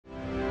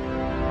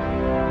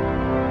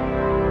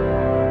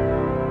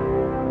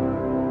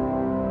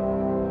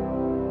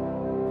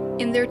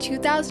In their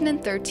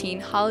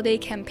 2013 holiday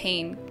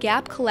campaign,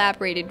 Gap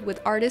collaborated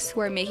with artists who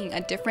are making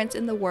a difference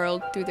in the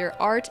world through their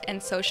art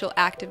and social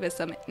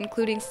activism,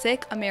 including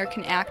Sikh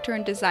American actor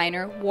and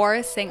designer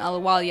Waris Singh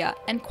Ahluwalia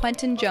and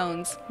Quentin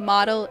Jones,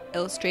 model,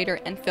 illustrator,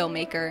 and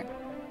filmmaker.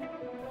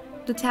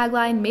 The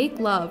tagline, "Make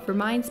Love,"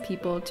 reminds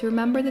people to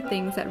remember the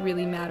things that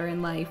really matter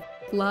in life: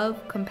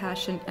 love,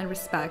 compassion, and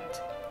respect.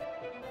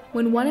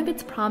 When one of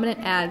its prominent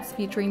ads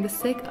featuring the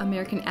Sikh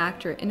American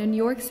actor in a New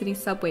York City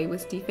subway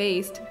was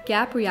defaced,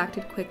 Gap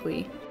reacted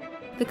quickly.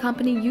 The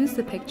company used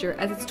the picture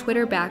as its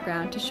Twitter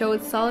background to show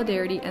its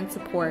solidarity and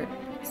support,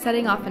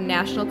 setting off a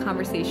national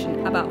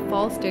conversation about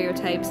false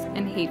stereotypes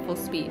and hateful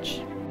speech.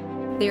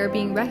 They are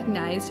being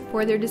recognized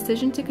for their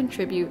decision to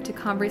contribute to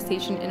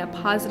conversation in a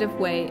positive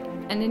way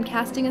and in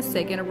casting a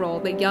Sikh in a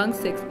role that young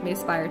Sikhs may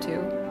aspire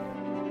to.